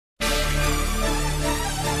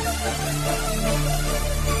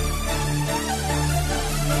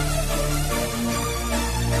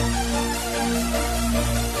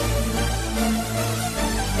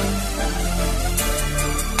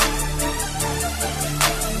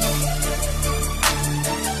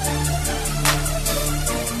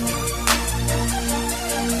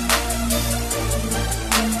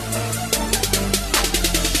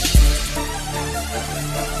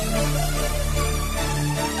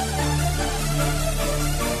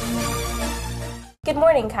Good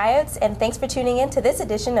morning, Coyotes, and thanks for tuning in to this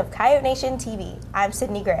edition of Coyote Nation TV. I'm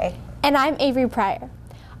Sydney Gray. And I'm Avery Pryer.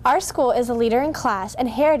 Our school is a leader in class, and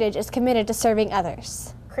Heritage is committed to serving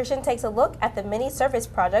others. Christian takes a look at the many service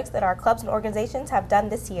projects that our clubs and organizations have done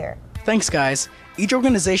this year. Thanks, guys. Each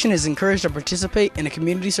organization is encouraged to participate in a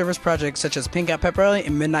community service project such as Pink Out Pep Rally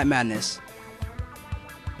and Midnight Madness.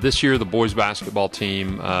 This year, the boys basketball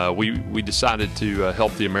team, we decided to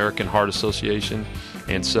help the American Heart Association,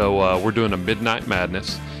 and so we're doing a Midnight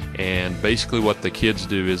Madness. And basically what the kids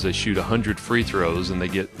do is they shoot 100 free throws, and they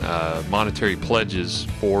get monetary pledges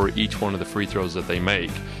for each one of the free throws that they make.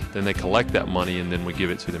 Then they collect that money, and then we give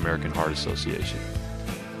it to the American Heart Association.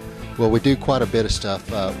 Well, we do quite a bit of stuff.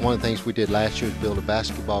 One of the things we did last year was build a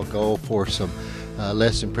basketball goal for some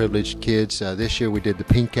less than privileged kids. This year we did the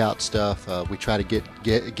Pink Out stuff. We try to get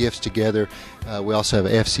gifts together. We also have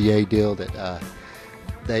an FCA deal that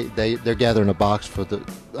they're gathering a box for the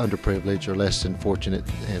underprivileged or less than fortunate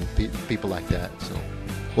and people like that. So,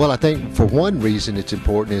 well, I think for one reason it's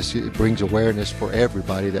important is it brings awareness for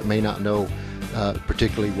everybody that may not know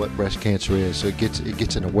particularly what breast cancer is. So it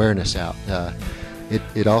gets an awareness out.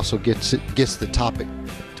 It also gets the topic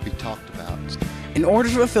to be talked about. In order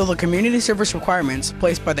to fulfill the community service requirements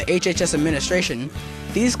placed by the HHS administration,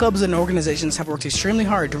 these clubs and organizations have worked extremely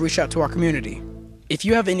hard to reach out to our community. If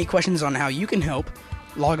you have any questions on how you can help,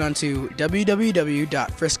 log on to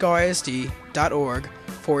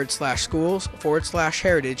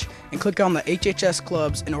www.friscoisd.org/schools/heritage and click on the HHS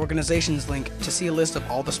Clubs and Organizations link to see a list of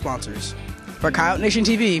all the sponsors. For Coyote Nation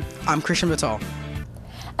TV, I'm Christian Vitale.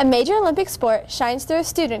 A major Olympic sport shines through a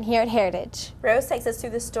student here at Heritage. Rose takes us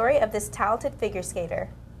through the story of this talented figure skater.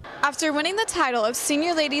 After winning the title of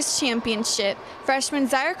Senior Ladies Championship, freshman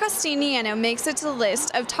Zhaira Costiniano makes it to the list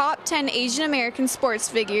of top 10 Asian American sports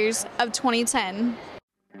figures of 2010.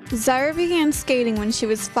 Zhaira began skating when she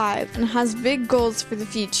was 5 and has big goals for the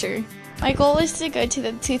future. My goal is to go to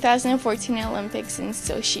the 2014 Olympics in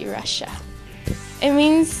Sochi, Russia. It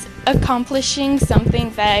means accomplishing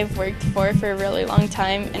something that I've worked for a really long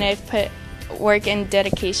time, and I've put work and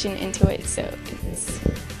dedication into it, so it's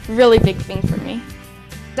a really big thing for me.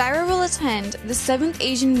 Zhaira will attend the 7th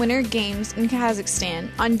Asian Winter Games in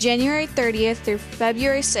Kazakhstan on January 30th through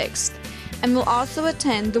February 6th, and will also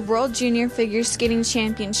attend the World Junior Figure Skating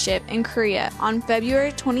Championship in Korea on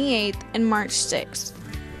February 28th and March 6th.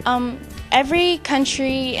 Every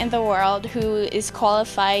country in the world who is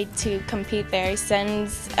qualified to compete there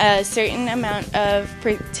sends a certain amount of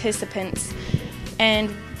participants, and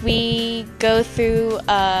we go through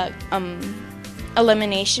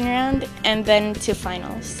elimination round and then to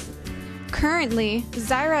finals. Currently,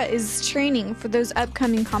 Zhaira is training for those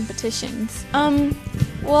upcoming competitions.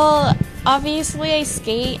 Well, obviously I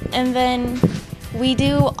skate, and then we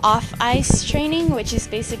do off-ice training, which is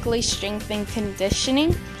basically strength and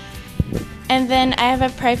conditioning. And then I have a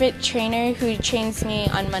private trainer who trains me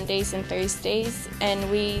on Mondays and Thursdays,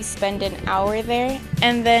 and we spend an hour there.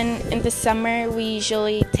 And then in the summer, we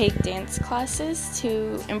usually take dance classes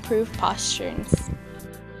to improve postures.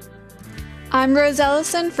 I'm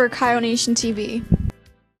Ellison for Coyote Nation TV.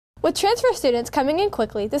 With transfer students coming in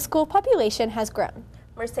quickly, the school population has grown.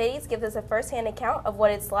 Mercedes gives us a first-hand account of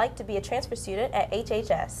what it's like to be a transfer student at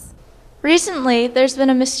HHS. Recently, there's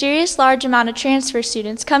been a mysterious large amount of transfer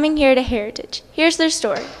students coming here to Heritage. Here's their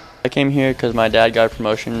story. I came here because my dad got a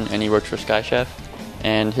promotion and he works for Sky Chef,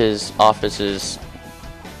 and his office is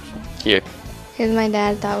here. Because my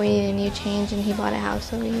dad thought we needed a new change and he bought a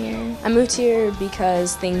house over here. I moved here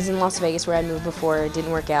because things in Las Vegas where I moved before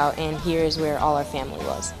didn't work out, and here is where all our family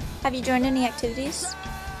was. Have you joined any activities?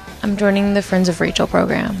 I'm joining the Friends of Rachel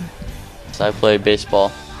program. So I play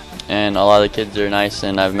baseball, and a lot of the kids are nice,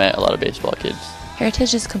 and I've met a lot of baseball kids.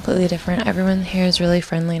 Heritage is completely different. Everyone here is really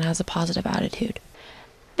friendly and has a positive attitude.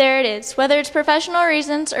 There it is. Whether it's professional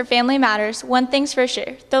reasons or family matters, one thing's for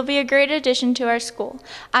sure. They'll be a great addition to our school.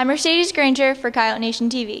 I'm Mercedes Granger for Coyote Nation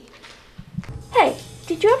TV. Hey,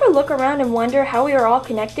 did you ever look around and wonder how we are all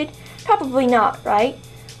connected? Probably not, right?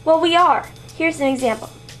 Well, we are. Here's an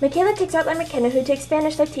example. Michaela takes art like McKenna, who takes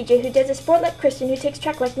Spanish like TJ, who does a sport like Kristen, who takes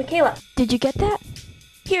track like Michaela. Did you get that?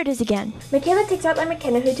 Here it is again. Michaela takes art like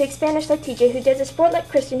McKenna, who takes Spanish like TJ, who does a sport like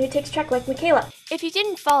Kristen, who takes track like Michaela. If you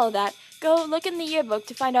didn't follow that, go look in the yearbook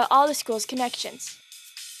to find out all the school's connections.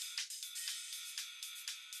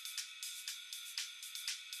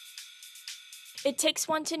 It takes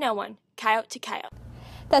one to know one, coyote to coyote.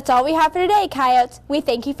 That's all we have for today, Coyotes. We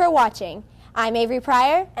thank you for watching. I'm Avery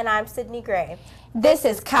Pryor. And I'm Sydney Gray. This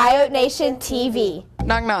is Coyote Nation TV.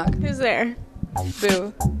 Knock, knock. Who's there?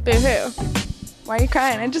 Boo. Boo-hoo. Why are you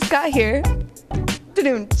crying? I just got here.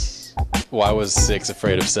 Why was 6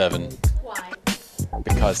 afraid of 7? Why?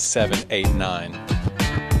 Because 7, 8, 9.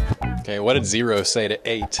 Okay, what did 0 say to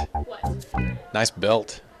 8? What? Nice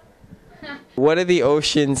belt. What did the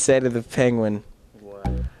ocean say to the penguin? What?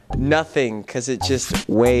 Nothing, because it just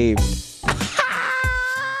waved.